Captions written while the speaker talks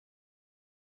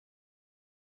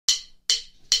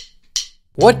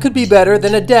What could be better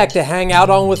than a deck to hang out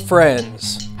on with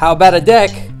friends? How about a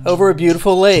deck over a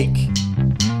beautiful lake?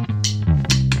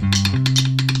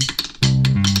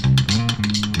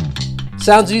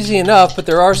 Sounds easy enough, but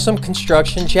there are some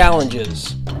construction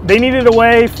challenges. They needed a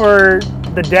way for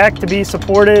the deck to be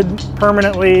supported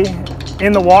permanently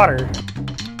in the water.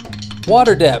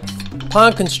 Water depth,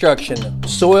 pond construction,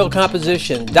 soil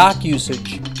composition, dock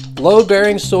usage,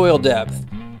 load-bearing soil depth.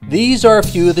 These are a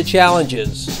few of the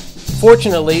challenges.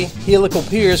 Fortunately, Helical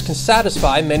Piers can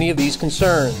satisfy many of these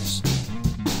concerns.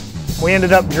 We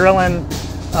ended up drilling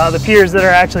the piers that are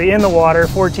actually in the water,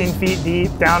 14 feet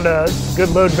deep, down to good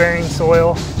load-bearing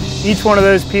soil. Each one of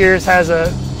those piers has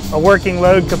a working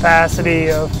load capacity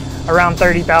of around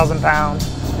 30,000 pounds,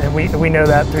 and we know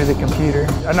that through the computer.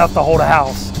 Enough to hold a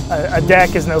house. A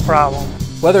deck is no problem.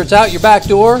 Whether it's out your back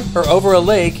door or over a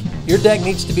lake, your deck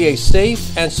needs to be a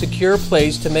safe and secure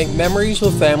place to make memories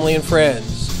with family and friends.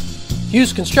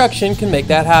 Hughes Construction can make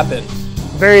that happen.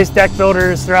 Various deck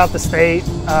builders throughout the state,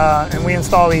 and we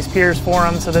install these piers for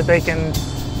them so that they can,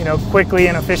 quickly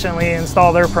and efficiently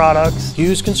install their products.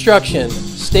 Hughes Construction,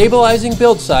 stabilizing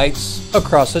build sites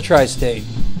across the tri-state.